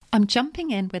I'm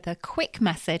jumping in with a quick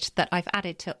message that I've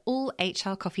added to all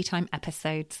HR Coffee Time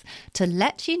episodes to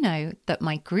let you know that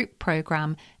my group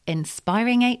program,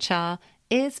 Inspiring HR,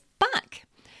 is back.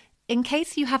 In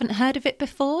case you haven't heard of it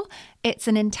before, it's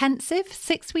an intensive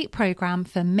 6-week program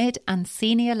for mid and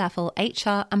senior level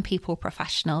HR and people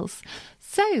professionals.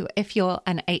 So if you're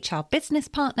an HR business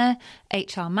partner,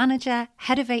 HR manager,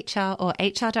 head of HR or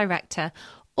HR director,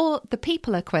 or the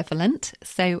people equivalent,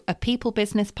 so a people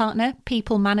business partner,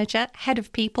 people manager, head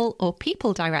of people or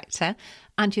people director,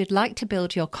 and you'd like to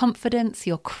build your confidence,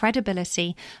 your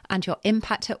credibility and your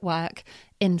impact at work,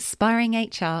 Inspiring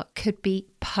HR could be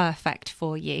perfect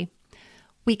for you.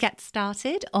 We get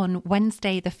started on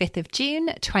Wednesday, the 5th of June,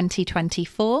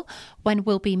 2024, when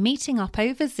we'll be meeting up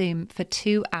over Zoom for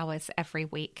 2 hours every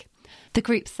week. The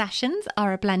group sessions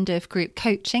are a blend of group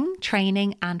coaching,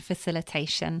 training and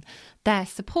facilitation. They're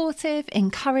supportive,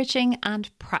 encouraging and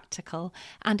practical,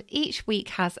 and each week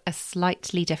has a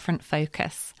slightly different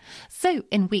focus. So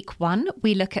in week 1,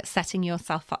 we look at setting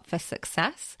yourself up for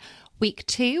success. Week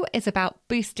 2 is about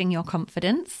boosting your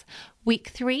confidence. Week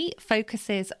 3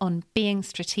 focuses on being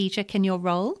strategic in your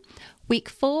role. Week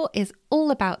 4 is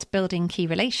all about building key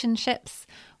relationships.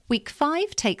 Week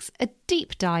 5 takes a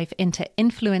deep dive into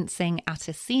influencing at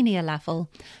a senior level,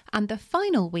 and the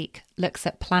final week looks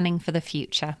at planning for the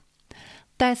future.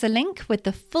 There's a link with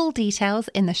the full details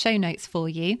in the show notes for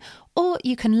you, or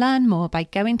you can learn more by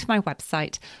going to my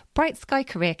website, Bright Sky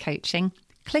Career Coaching,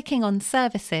 clicking on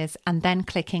Services, and then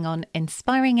clicking on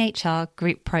Inspiring HR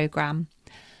Group Programme.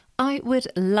 I would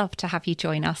love to have you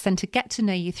join us and to get to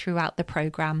know you throughout the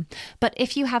programme. But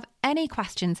if you have any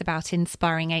questions about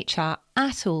Inspiring HR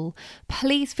at all,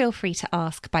 please feel free to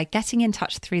ask by getting in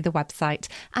touch through the website,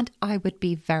 and I would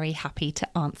be very happy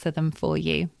to answer them for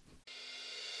you.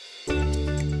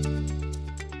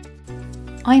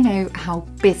 I know how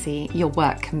busy your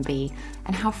work can be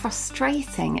and how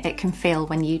frustrating it can feel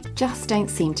when you just don't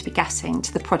seem to be getting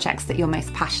to the projects that you're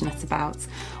most passionate about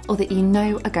or that you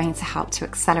know are going to help to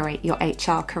accelerate your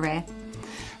HR career.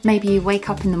 Maybe you wake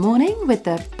up in the morning with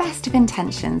the best of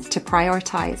intentions to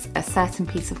prioritise a certain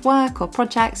piece of work or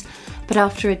project, but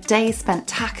after a day spent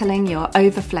tackling your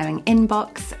overflowing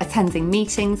inbox, attending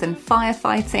meetings and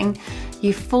firefighting,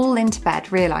 you fall into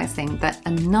bed realising that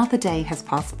another day has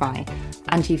passed by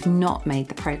and you've not made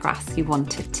the progress you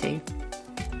wanted to.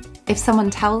 If someone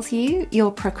tells you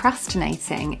you're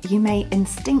procrastinating, you may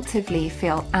instinctively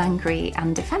feel angry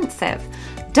and defensive.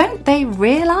 Don't they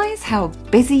realise how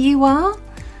busy you are?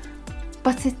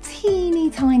 But a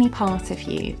teeny tiny part of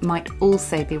you might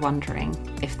also be wondering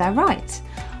if they're right.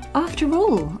 After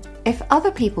all, if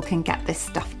other people can get this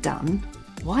stuff done,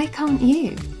 why can't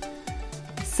you?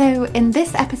 So in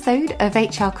this episode of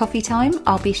HR Coffee Time,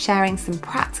 I'll be sharing some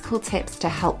practical tips to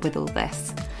help with all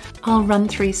this. I'll run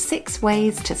through 6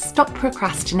 ways to stop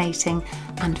procrastinating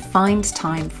and find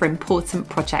time for important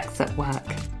projects at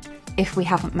work. If we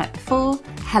haven't met before,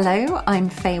 hello, I'm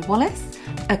Faye Wallace,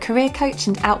 a career coach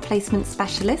and outplacement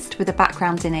specialist with a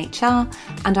background in HR,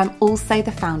 and I'm also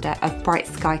the founder of Bright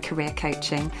Sky Career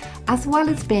Coaching, as well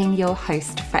as being your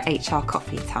host for HR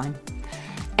Coffee Time.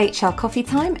 HR Coffee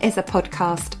Time is a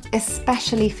podcast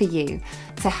especially for you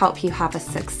to help you have a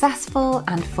successful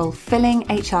and fulfilling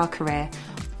HR career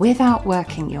without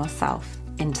working yourself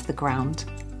into the ground.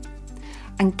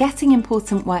 And getting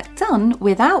important work done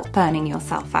without burning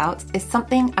yourself out is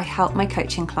something I help my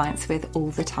coaching clients with all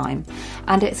the time.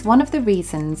 And it's one of the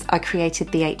reasons I created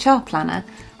the HR Planner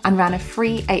and ran a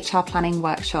free HR planning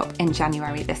workshop in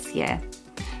January this year.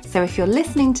 So if you're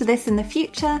listening to this in the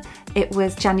future, it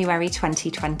was January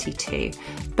 2022,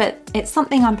 but it's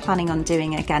something I'm planning on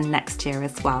doing again next year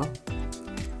as well.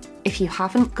 If you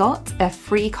haven't got a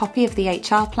free copy of the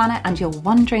HR Planner and you're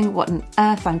wondering what on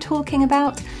earth I'm talking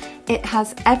about, it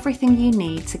has everything you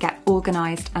need to get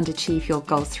organised and achieve your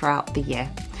goals throughout the year.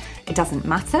 It doesn't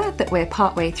matter that we're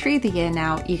partway through the year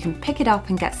now, you can pick it up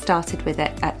and get started with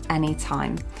it at any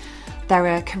time. There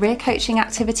are career coaching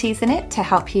activities in it to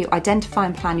help you identify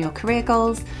and plan your career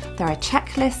goals. There are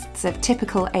checklists of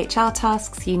typical HR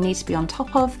tasks you need to be on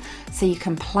top of so you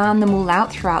can plan them all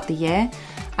out throughout the year.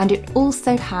 And it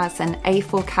also has an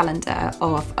A4 calendar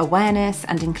of awareness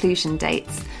and inclusion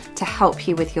dates to help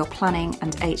you with your planning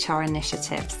and HR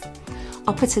initiatives.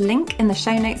 I'll put a link in the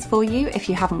show notes for you if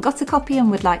you haven't got a copy and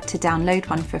would like to download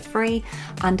one for free.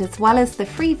 And as well as the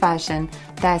free version,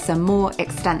 there's a more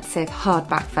extensive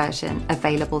hardback version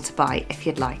available to buy if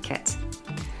you'd like it.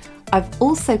 I've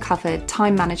also covered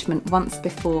time management once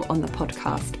before on the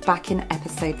podcast, back in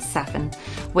episode 7,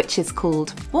 which is called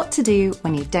What to Do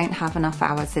When You Don't Have Enough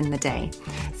Hours in the Day.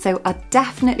 So I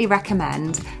definitely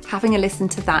recommend having a listen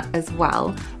to that as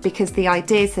well, because the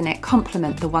ideas in it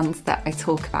complement the ones that I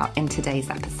talk about in today's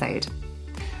episode.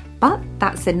 But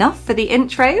that's enough for the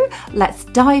intro. Let's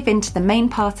dive into the main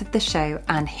part of the show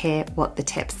and hear what the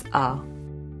tips are.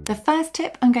 The first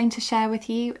tip I'm going to share with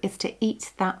you is to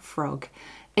eat that frog.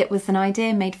 It was an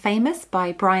idea made famous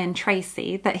by Brian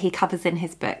Tracy that he covers in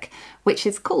his book, which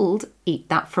is called Eat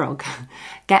That Frog.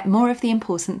 Get more of the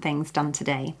important things done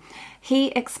today. He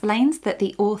explains that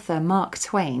the author Mark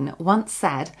Twain once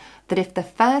said that if the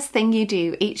first thing you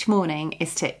do each morning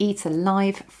is to eat a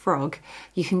live frog,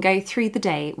 you can go through the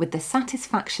day with the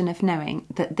satisfaction of knowing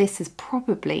that this is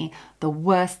probably the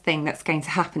worst thing that's going to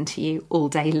happen to you all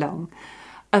day long.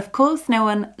 Of course, no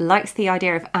one likes the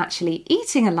idea of actually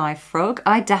eating a live frog.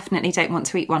 I definitely don't want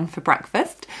to eat one for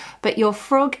breakfast, but your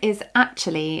frog is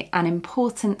actually an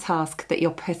important task that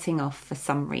you're putting off for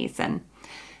some reason.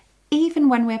 Even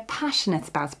when we're passionate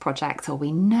about a project or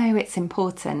we know it's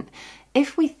important,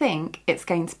 if we think it's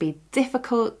going to be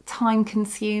difficult,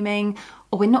 time-consuming,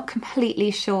 or we're not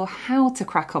completely sure how to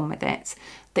crack on with it,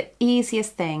 the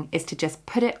easiest thing is to just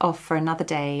put it off for another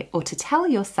day or to tell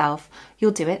yourself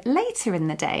you'll do it later in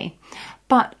the day.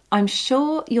 But I'm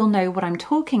sure you'll know what I'm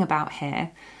talking about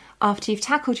here. After you've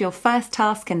tackled your first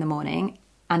task in the morning,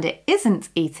 and it isn't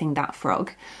eating that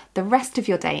frog, the rest of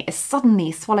your day is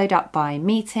suddenly swallowed up by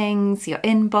meetings, your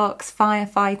inbox,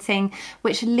 firefighting,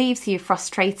 which leaves you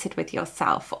frustrated with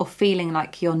yourself or feeling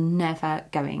like you're never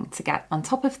going to get on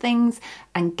top of things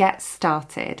and get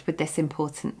started with this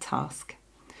important task.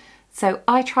 So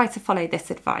I try to follow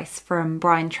this advice from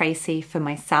Brian Tracy for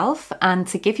myself, and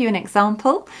to give you an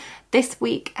example, this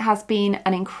week has been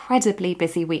an incredibly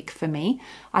busy week for me.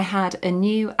 I had a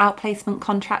new outplacement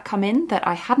contract come in that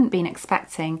I hadn't been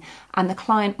expecting, and the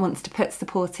client wants to put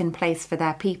support in place for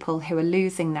their people who are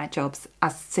losing their jobs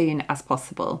as soon as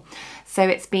possible. So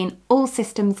it's been all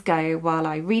systems go while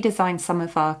I redesign some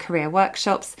of our career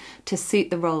workshops to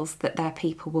suit the roles that their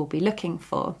people will be looking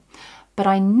for. But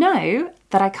I know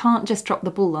that I can't just drop the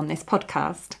ball on this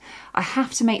podcast. I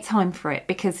have to make time for it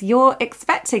because you're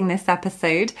expecting this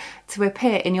episode to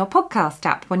appear in your podcast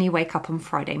app when you wake up on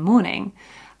Friday morning.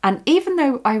 And even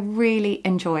though I really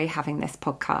enjoy having this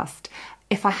podcast,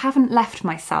 if I haven't left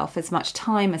myself as much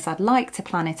time as I'd like to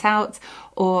plan it out,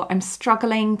 or I'm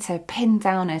struggling to pin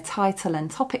down a title and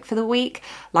topic for the week,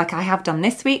 like I have done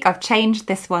this week, I've changed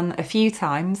this one a few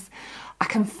times, I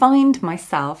can find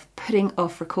myself putting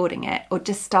off recording it or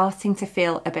just starting to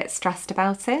feel a bit stressed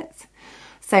about it.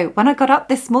 So when I got up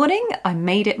this morning, I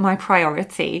made it my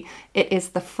priority. It is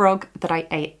the frog that I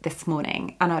ate this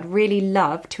morning. And I'd really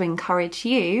love to encourage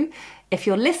you, if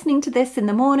you're listening to this in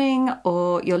the morning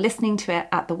or you're listening to it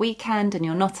at the weekend and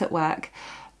you're not at work,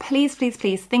 please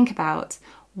think about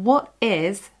what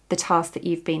is the task that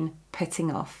you've been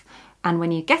putting off. And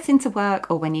when you get into work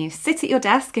or when you sit at your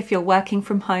desk, if you're working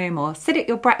from home, or sit at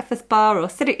your breakfast bar or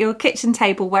sit at your kitchen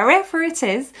table, wherever it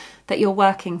is that you're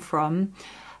working from,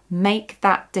 make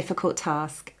that difficult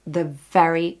task the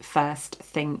very first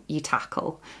thing you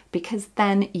tackle, because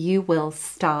then you will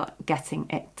start getting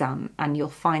it done and you'll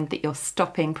find that you're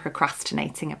stopping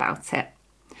procrastinating about it.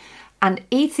 And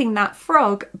eating that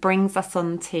frog brings us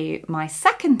on to my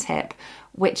second tip,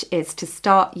 which is to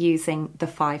start using the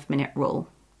 5-minute rule.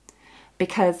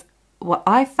 Because what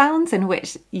I've found, and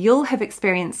which you'll have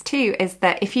experienced too, is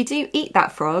that if you do eat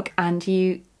that frog and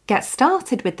you get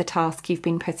started with the task you've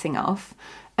been putting off,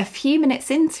 a few minutes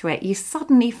into it, you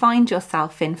suddenly find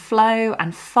yourself in flow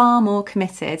and far more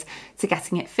committed to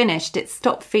getting it finished. It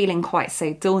stopped feeling quite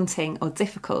so daunting or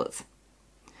difficult.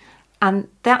 And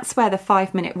that's where the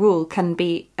 5-minute rule can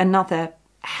be another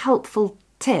helpful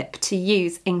tip to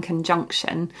use in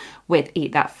conjunction with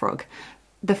Eat That Frog.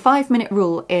 The 5-minute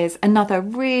rule is another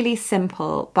really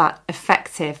simple but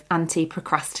effective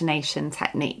anti-procrastination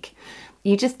technique.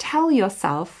 You just tell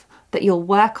yourself that you'll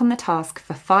work on the task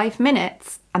for 5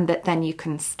 minutes and that then you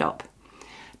can stop.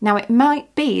 Now, it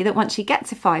might be that once you get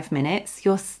to 5 minutes,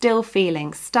 you're still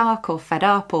feeling stuck or fed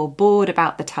up or bored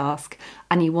about the task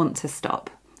and you want to stop.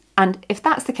 And if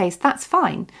that's the case, that's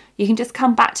fine. You can just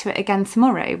come back to it again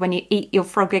tomorrow when you eat your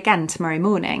frog again tomorrow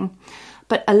morning.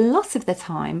 But a lot of the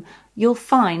time, you'll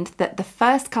find that the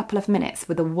first couple of minutes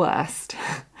were the worst.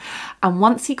 And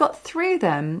once you got through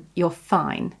them, you're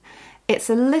fine. It's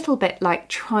a little bit like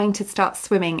trying to start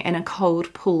swimming in a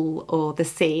cold pool or the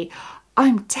sea.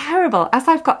 I'm terrible. As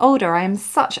I've got older, I am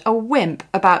such a wimp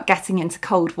about getting into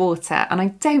cold water, and I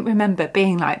don't remember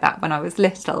being like that when I was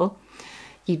little.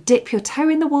 You dip your toe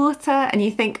in the water and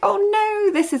you think, oh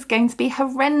no, this is going to be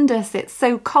horrendous. It's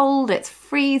so cold, it's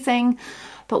freezing.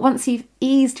 But once you've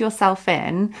eased yourself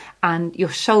in and your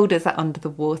shoulders are under the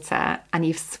water and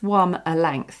you've swum a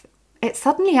length, it's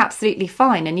suddenly absolutely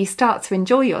fine, and you start to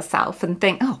enjoy yourself and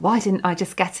think, oh, why didn't I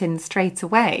just get in straight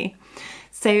away?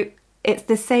 So it's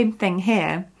the same thing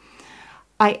here.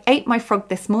 I ate my frog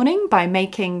this morning by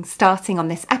starting on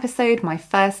this episode, my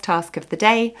first task of the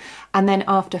day. And then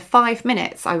after 5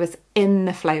 minutes, I was in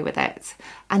the flow with it.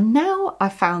 And now I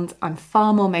found I'm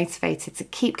far more motivated to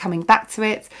keep coming back to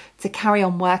it, to carry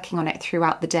on working on it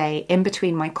throughout the day, in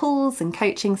between my calls and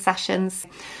coaching sessions.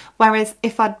 Whereas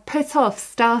if I'd put off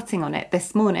starting on it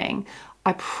this morning,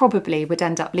 I probably would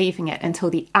end up leaving it until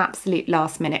the absolute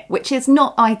last minute, which is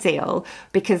not ideal,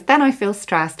 because then I feel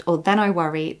stressed, or then I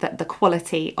worry that the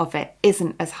quality of it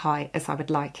isn't as high as I would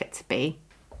like it to be.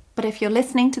 But if you're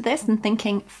listening to this and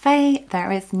thinking, Faye,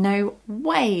 there is no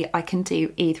way I can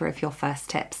do either of your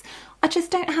first tips. I just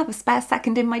don't have a spare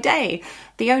second in my day.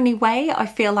 The only way I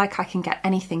feel like I can get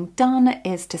anything done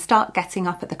is to start getting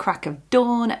up at the crack of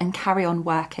dawn and carry on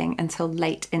working until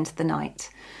late into the night.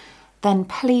 Then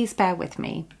please bear with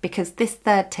me, because this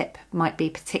third tip might be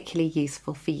particularly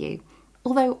useful for you,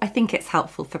 although I think it's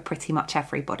helpful for pretty much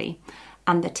everybody.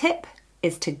 And the tip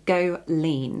is to go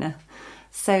lean.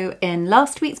 So in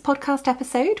last week's podcast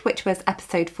episode, which was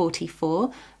episode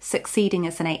 44, Succeeding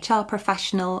as an HR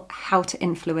Professional, How to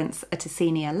Influence at a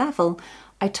Senior Level,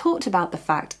 I talked about the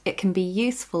fact it can be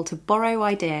useful to borrow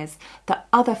ideas that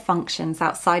other functions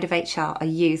outside of HR are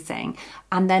using,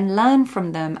 and then learn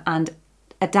from them and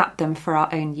adapt them for our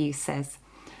own uses.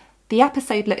 The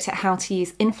episode looked at how to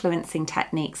use influencing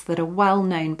techniques that are well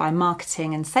known by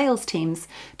marketing and sales teams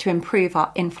to improve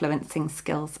our influencing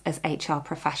skills as HR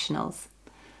professionals.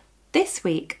 This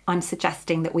week, I'm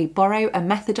suggesting that we borrow a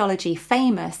methodology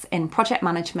famous in project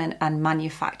management and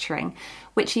manufacturing,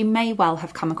 which you may well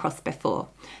have come across before.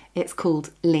 It's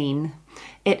called Lean.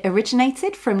 It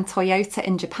originated from Toyota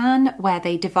in Japan, where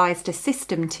they devised a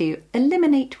system to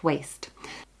eliminate waste.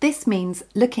 This means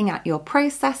looking at your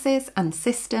processes and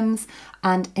systems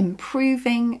and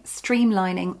improving,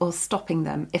 streamlining, or stopping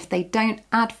them if they don't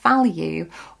add value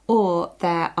or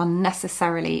they're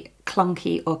unnecessarily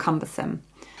clunky or cumbersome.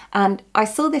 And I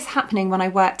saw this happening when I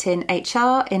worked in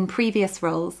HR in previous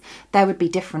roles. There would be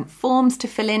different forms to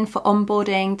fill in for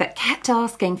onboarding that kept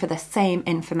asking for the same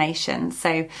information.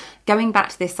 So going back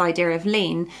to this idea of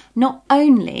lean, not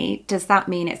only does that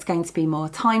mean it's going to be more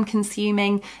time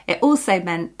consuming, it also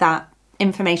meant that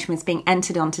information was being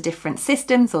entered onto different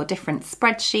systems or different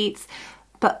spreadsheets,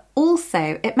 but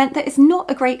also it meant that it's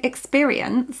not a great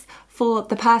experience for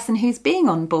the person who's being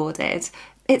onboarded.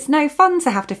 It's no fun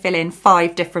to have to fill in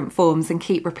 5 different forms and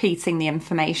keep repeating the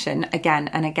information again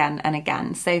and again and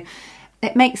again. So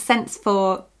it makes sense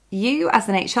for you as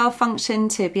an HR function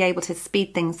to be able to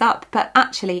speed things up, but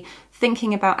actually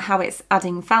thinking about how it's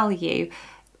adding value,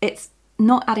 it's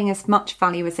not adding as much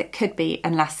value as it could be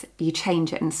unless you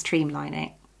change it and streamline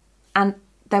it. And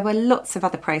there were lots of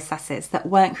other processes that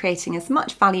weren't creating as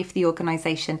much value for the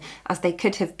organisation as they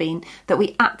could have been, that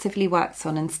we actively worked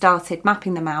on and started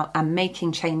mapping them out and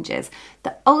making changes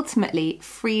that ultimately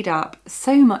freed up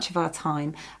so much of our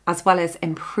time, as well as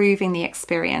improving the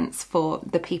experience for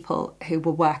the people who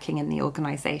were working in the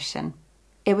organisation.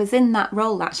 It was in that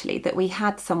role actually that we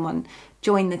had someone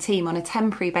join the team on a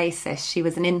temporary basis. She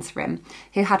was an interim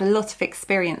who had a lot of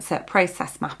experience at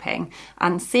process mapping,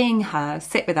 and seeing her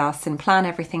sit with us and plan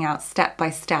everything out step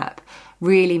by step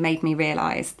really made me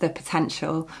realise the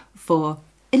potential for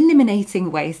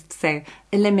eliminating waste, so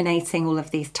eliminating all of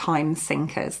these time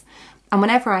sinkers. And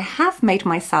whenever I have made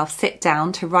myself sit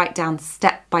down to write down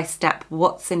step by step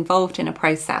what's involved in a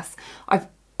process, I've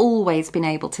always been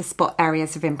able to spot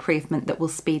areas of improvement that will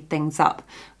speed things up,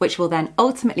 which will then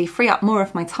ultimately free up more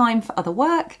of my time for other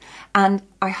work. And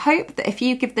I hope that if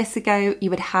you give this a go, you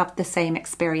would have the same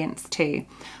experience too.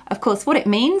 Of course, what it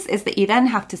means is that you then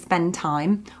have to spend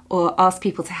time or ask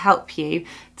people to help you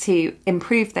to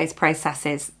improve those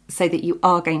processes so that you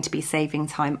are going to be saving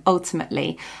time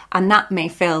ultimately. And that may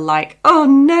feel like, oh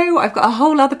no, I've got a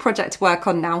whole other project to work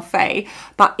on now, Faye.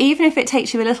 But even if it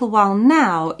takes you a little while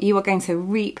now, you are going to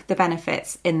reap the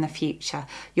benefits in the future.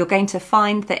 You're going to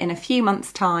find that in a few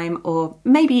months' time, or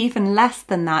maybe even less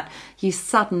than that, you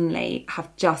suddenly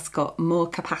have just got more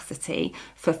capacity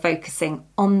for focusing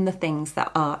on the things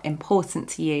that are important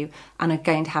to you and are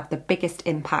going to have the biggest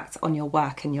impact on your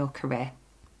work and your career.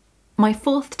 My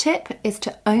fourth tip is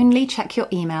to only check your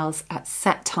emails at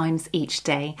set times each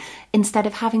day, instead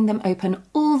of having them open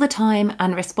all the time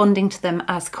and responding to them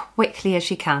as quickly as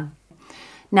you can.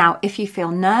 Now, if you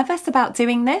feel nervous about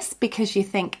doing this because you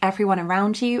think everyone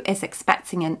around you is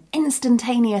expecting an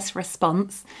instantaneous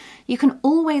response, you can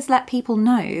always let people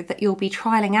know that you'll be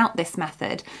trialling out this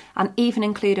method and even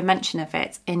include a mention of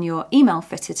it in your email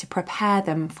footer to prepare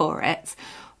them for it.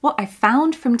 What I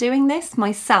found from doing this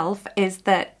myself is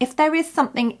that if there is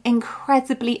something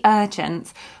incredibly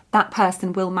urgent, that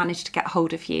person will manage to get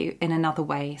hold of you in another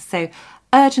way. So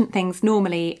urgent things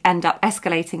normally end up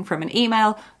escalating from an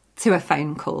email to a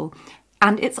phone call.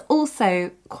 And it's also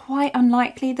quite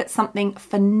unlikely that something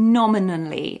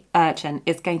phenomenally urgent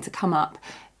is going to come up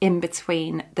in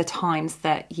between the times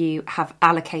that you have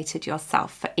allocated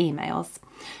yourself for emails.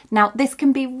 Now, this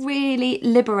can be really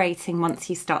liberating once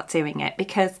you start doing it,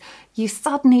 because you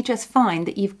suddenly just find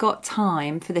that you've got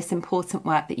time for this important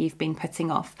work that you've been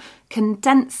putting off.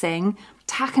 Condensing,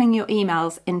 tackling your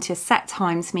emails into set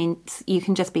times means you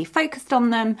can just be focused on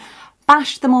them,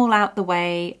 bash them all out the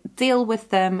way, deal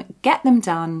with them, get them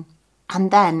done,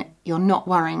 and then you're not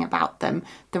worrying about them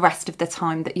the rest of the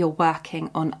time that you're working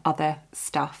on other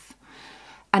stuff.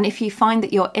 And if you find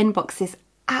that your inbox is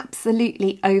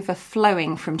absolutely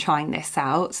overflowing from trying this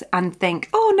out and think,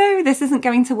 oh no, this isn't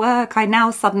going to work, I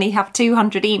now suddenly have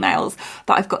 200 emails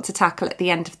that I've got to tackle at the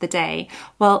end of the day,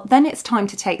 well, then it's time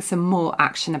to take some more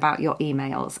action about your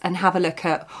emails and have a look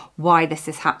at why this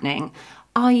is happening.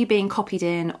 Are you being copied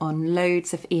in on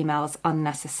loads of emails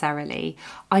unnecessarily?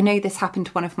 I know this happened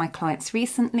to one of my clients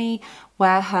recently,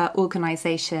 where her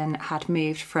organisation had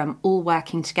moved from all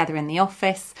working together in the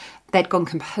office. They'd gone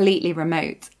completely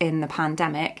remote in the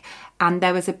pandemic, and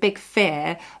there was a big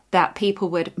fear that people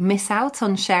would miss out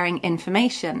on sharing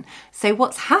information. So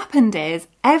what's happened is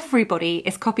everybody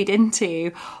is copied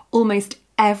into almost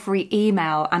every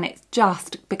email, and it's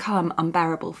just become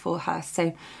unbearable for her.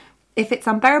 So if it's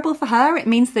unbearable for her, it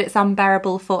means that it's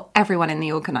unbearable for everyone in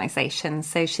the organisation.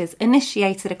 So she's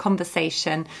initiated a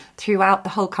conversation throughout the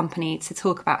whole company to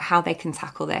talk about how they can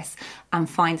tackle this and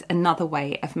find another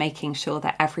way of making sure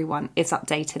that everyone is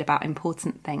updated about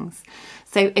important things.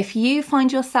 So if you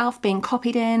find yourself being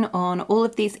copied in on all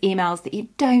of these emails that you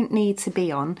don't need to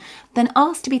be on, then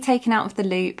ask to be taken out of the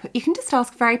loop. You can just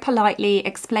ask very politely,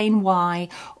 explain why,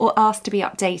 or ask to be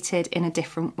updated in a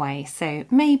different way. So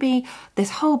maybe this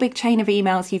whole big chain of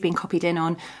emails you've been copied in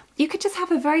on, you could just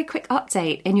have a very quick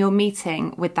update in your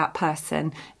meeting with that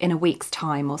person in a week's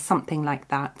time or something like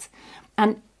that.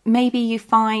 And maybe you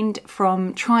find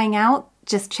from trying out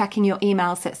just checking your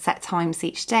emails at set times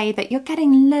each day that you're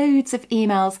getting loads of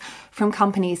emails from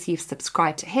companies you've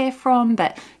subscribed to hear from,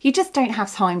 but you just don't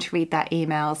have time to read their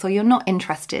emails, or you're not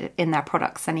interested in their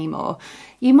products anymore.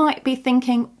 You might be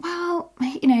thinking, well,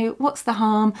 what's the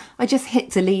harm? I just hit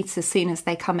delete as soon as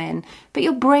they come in. But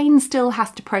your brain still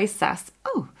has to process,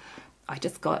 oh, I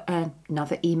just got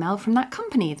another email from that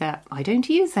company that I don't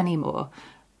use anymore.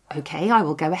 Okay, I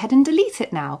will go ahead and delete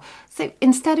it now. So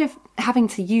instead of having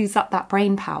to use up that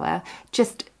brain power,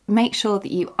 just make sure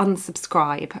that you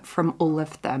unsubscribe from all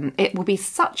of them. It will be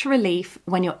such a relief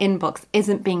when your inbox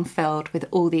isn't being filled with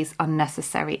all these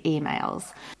unnecessary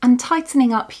emails. And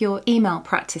tightening up your email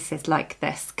practices like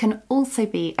this can also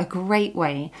be a great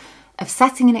way of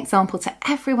setting an example to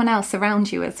everyone else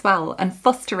around you as well, and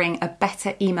fostering a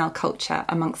better email culture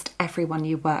amongst everyone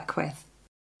you work with.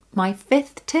 My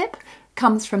fifth tip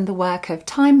comes from the work of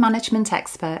time management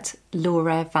expert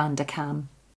Laura Vanderkam.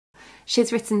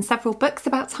 She's written several books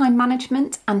about time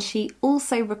management, and she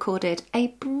also recorded a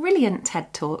brilliant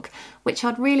TED Talk, which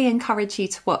I'd really encourage you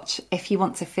to watch if you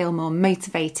want to feel more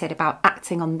motivated about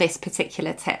acting on this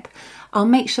particular tip. I'll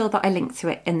make sure that I link to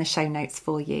it in the show notes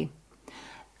for you.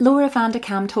 Laura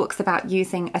Vanderkam talks about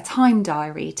using a time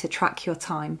diary to track your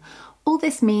time. All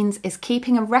this means is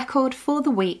keeping a record for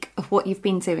the week of what you've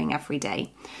been doing every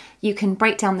day. You can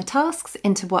break down the tasks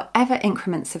into whatever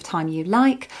increments of time you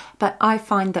like, but I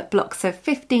find that blocks of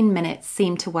 15 minutes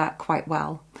seem to work quite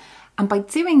well. And by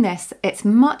doing this, it's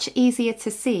much easier to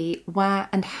see where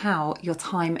and how your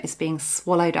time is being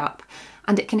swallowed up,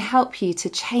 and it can help you to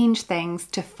change things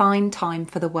to find time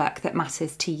for the work that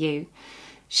matters to you.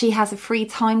 She has a free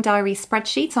time diary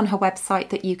spreadsheet on her website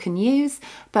that you can use,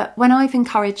 but when I've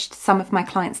encouraged some of my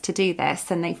clients to do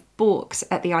this and they've balked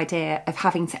at the idea of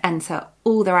having to enter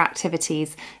all their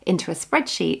activities into a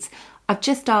spreadsheet, I've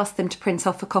just asked them to print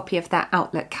off a copy of their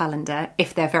Outlook calendar,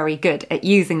 if they're very good at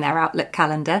using their Outlook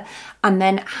calendar, and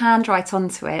then handwrite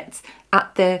onto it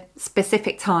at the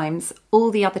specific times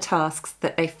all the other tasks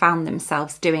that they found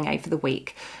themselves doing over the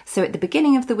week. So at the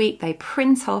beginning of the week, they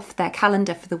print off their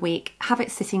calendar for the week, have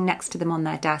it sitting next to them on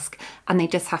their desk, and they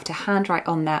just have to handwrite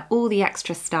on there all the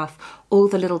extra stuff, all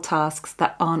the little tasks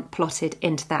that aren't plotted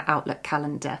into their Outlook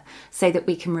calendar, so that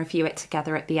we can review it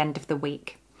together at the end of the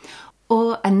week.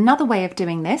 Or another way of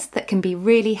doing this that can be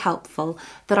really helpful,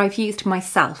 that I've used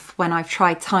myself when I've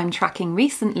tried time tracking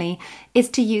recently, is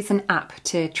to use an app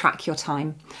to track your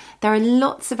time. There are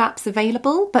lots of apps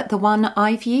available, but the one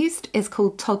I've used is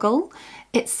called Toggl.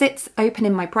 It sits open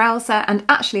in my browser, and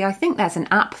actually I think there's an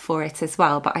app for it as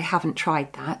well, but I haven't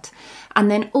tried that. And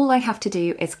then all I have to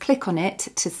do is click on it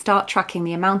to start tracking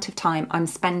the amount of time I'm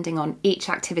spending on each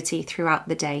activity throughout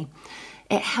the day.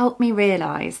 It helped me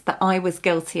realise that I was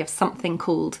guilty of something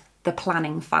called the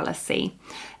planning fallacy.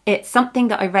 It's something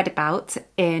that I read about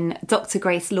in Dr.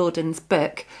 Grace Lordan's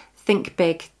book, Think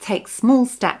Big, Take Small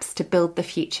Steps to Build the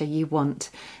Future You Want.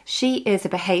 She is a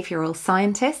behavioural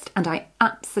scientist and I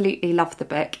absolutely love the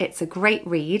book. It's a great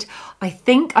read. I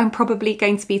think I'm probably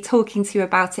going to be talking to you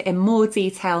about it in more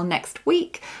detail next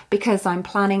week because I'm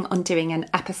planning on doing an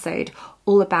episode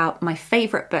all about my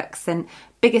favourite books and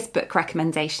biggest book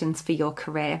recommendations for your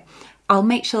career. I'll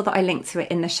make sure that I link to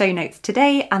it in the show notes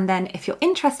today, and then if you're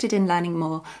interested in learning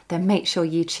more, then make sure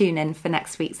you tune in for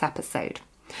next week's episode.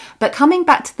 But coming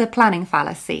back to the planning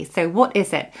fallacy, so what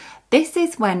is it? This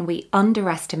is when we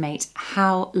underestimate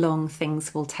how long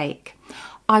things will take.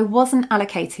 I wasn't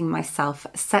allocating myself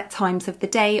set times of the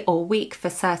day or week for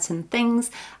certain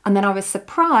things, and then I was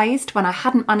surprised when I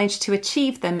hadn't managed to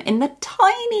achieve them in the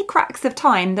tiny cracks of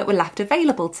time that were left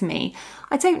available to me.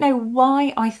 I don't know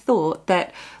why I thought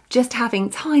that just having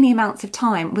tiny amounts of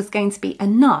time was going to be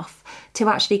enough to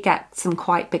actually get some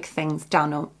quite big things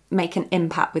done or make an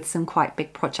impact with some quite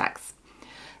big projects.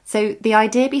 So the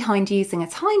idea behind using a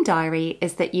time diary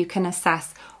is that you can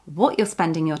assess what you're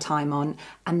spending your time on,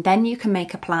 and then you can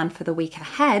make a plan for the week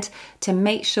ahead to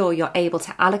make sure you're able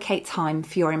to allocate time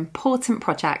for your important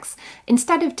projects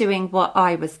instead of doing what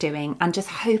I was doing and just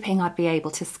hoping I'd be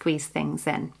able to squeeze things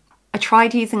in. I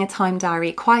tried using a time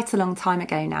diary quite a long time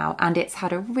ago now, and it's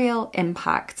had a real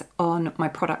impact on my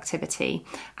productivity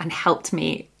and helped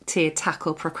me to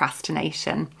tackle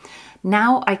procrastination.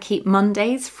 Now I keep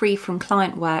Mondays free from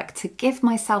client work to give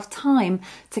myself time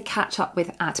to catch up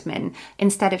with admin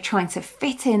instead of trying to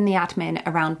fit in the admin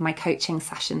around my coaching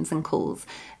sessions and calls,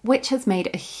 which has made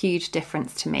a huge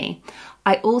difference to me.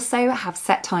 I also have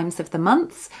set times of the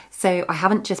months, so I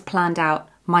haven't just planned out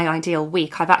my ideal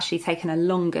week. I've actually taken a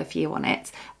longer view on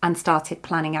it and started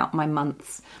planning out my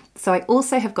months. So I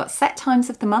also have got set times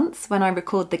of the months when I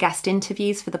record the guest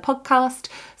interviews for the podcast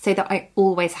so that I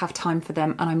always have time for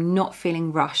them and I'm not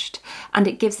feeling rushed. And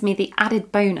it gives me the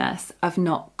added bonus of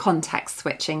not context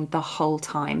switching the whole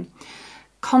time.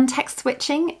 Context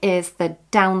switching is the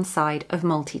downside of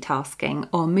multitasking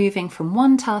or moving from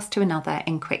one task to another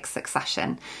in quick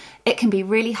succession. It can be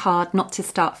really hard not to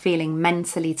start feeling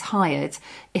mentally tired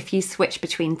if you switch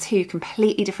between two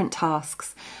completely different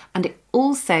tasks, and it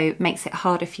also makes it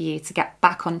harder for you to get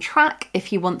back on track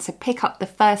if you want to pick up the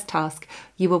first task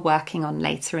you were working on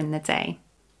later in the day.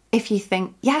 If you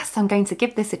think, yes, I'm going to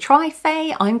give this a try,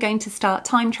 Faye, I'm going to start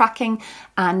time tracking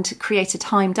and create a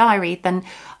time diary, then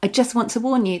I just want to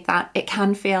warn you that it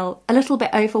can feel a little bit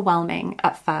overwhelming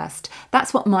at first.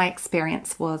 That's what my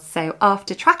experience was. So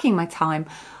after tracking my time,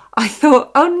 I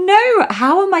thought, oh no,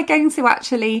 how am I going to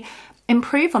actually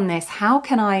improve on this? How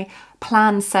can I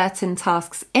plan certain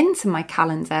tasks into my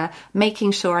calendar,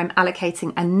 making sure I'm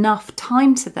allocating enough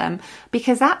time to them?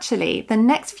 Because actually the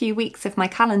next few weeks of my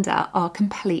calendar are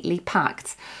completely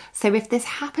packed. So if this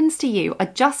happens to you, I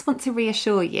just want to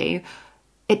reassure you,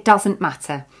 it doesn't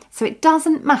matter. So it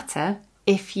doesn't matter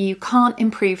if you can't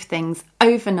improve things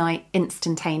overnight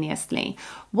instantaneously.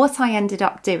 What I ended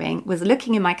up doing was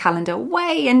looking in my calendar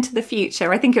way into the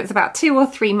future. I think it was about 2 or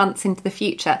 3 months into the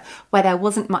future where there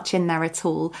wasn't much in there at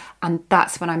all. And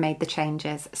that's when I made the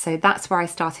changes. So that's where I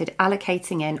started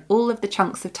allocating in all of the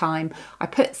chunks of time. I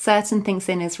put certain things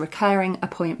in as recurring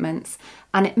appointments,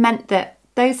 and it meant that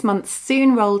those months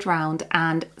soon rolled round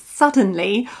and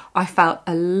suddenly I felt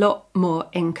a lot more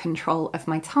in control of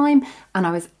my time, and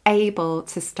I was able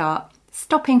to start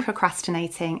stopping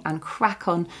procrastinating and crack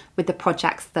on with the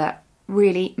projects that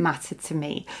really mattered to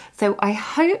me. So I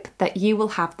hope that you will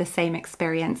have the same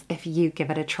experience if you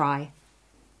give it a try.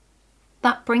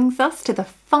 That brings us to the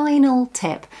final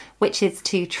tip, which is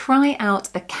to try out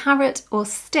a carrot or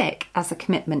stick as a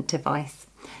commitment device.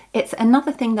 It's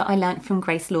another thing that I learnt from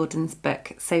Grace Lordan's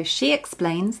book. So she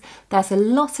explains there's a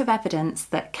lot of evidence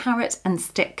that carrot and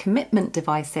stick commitment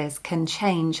devices can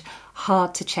change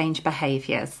hard to change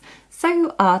behaviours.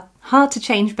 So our hard to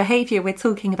change behaviour we're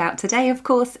talking about today, of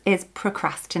course, is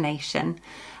procrastination.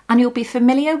 And you'll be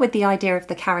familiar with the idea of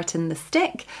the carrot and the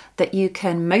stick, that you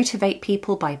can motivate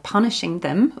people by punishing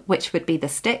them, which would be the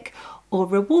stick, or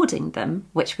rewarding them,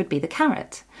 which would be the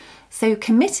carrot. So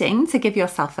committing to give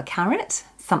yourself a carrot,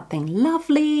 something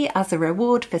lovely as a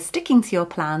reward for sticking to your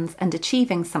plans and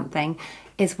achieving something,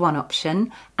 is one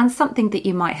option, and something that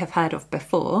you might have heard of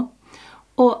before.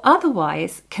 Or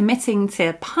otherwise, committing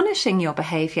to punishing your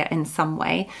behaviour in some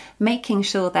way, making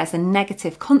sure there's a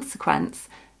negative consequence,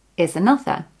 is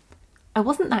another. I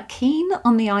wasn't that keen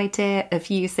on the idea of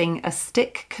using a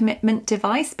stick commitment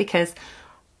device because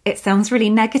it sounds really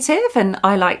negative and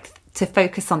I like to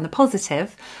focus on the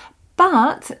positive.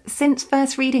 But since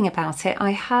first reading about it,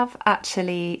 I have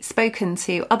actually spoken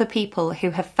to other people who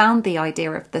have found the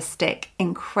idea of the stick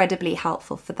incredibly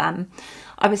helpful for them.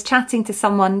 I was chatting to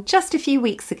someone just a few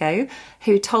weeks ago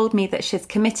who told me that she's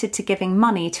committed to giving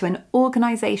money to an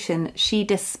organisation she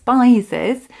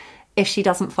despises if she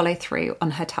doesn't follow through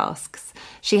on her tasks.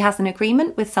 She has an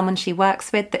agreement with someone she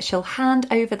works with that she'll hand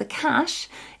over the cash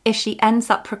if she ends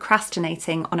up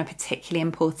procrastinating on a particularly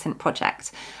important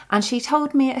project. And she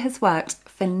told me it has worked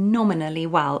phenomenally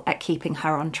well at keeping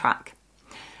her on track.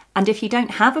 And if you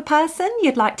don't have a person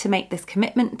you'd like to make this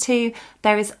commitment to,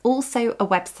 there is also a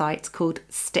website called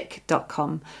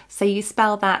stick.com. So you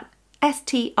spell that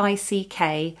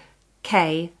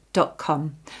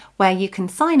stick.com, where you can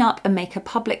sign up and make a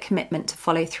public commitment to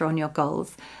follow through on your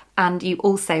goals. And you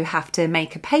also have to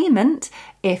make a payment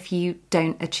if you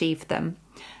don't achieve them.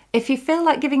 If you feel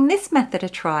like giving this method a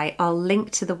try, I'll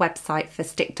link to the website for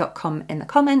stick.com in the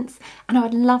comments, and I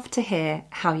would love to hear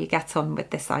how you get on with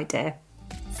this idea.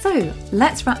 So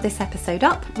let's wrap this episode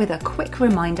up with a quick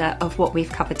reminder of what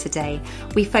we've covered today.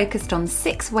 We focused on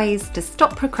 6 ways to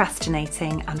stop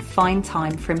procrastinating and find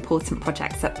time for important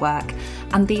projects at work.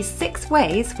 And these 6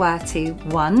 ways were to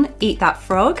 1. Eat that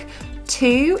frog,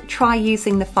 2. Try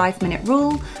using the 5-minute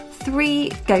rule, 3.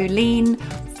 Go lean,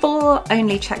 4.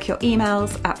 Only check your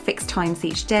emails at fixed times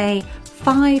each day,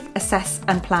 5. Assess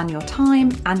and plan your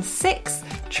time, and 6.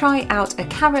 Try out a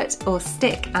carrot or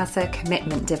stick as a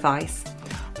commitment device.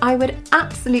 I would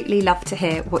absolutely love to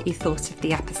hear what you thought of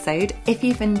the episode. If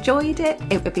you've enjoyed it,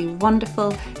 it would be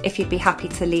wonderful if you'd be happy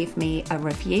to leave me a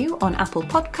review on Apple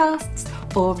Podcasts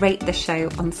or rate the show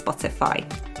on Spotify.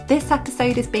 This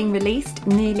episode is being released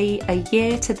nearly a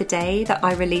year to the day that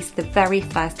I released the very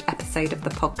first episode of the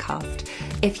podcast.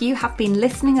 If you have been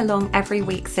listening along every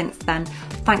week since then,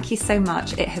 thank you so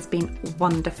much. It has been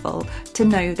wonderful to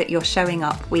know that you're showing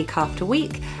up week after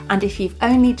week. And if you've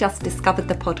only just discovered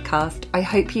the podcast, I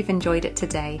hope you've enjoyed it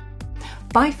today.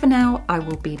 Bye for now. I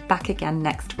will be back again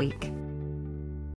next week.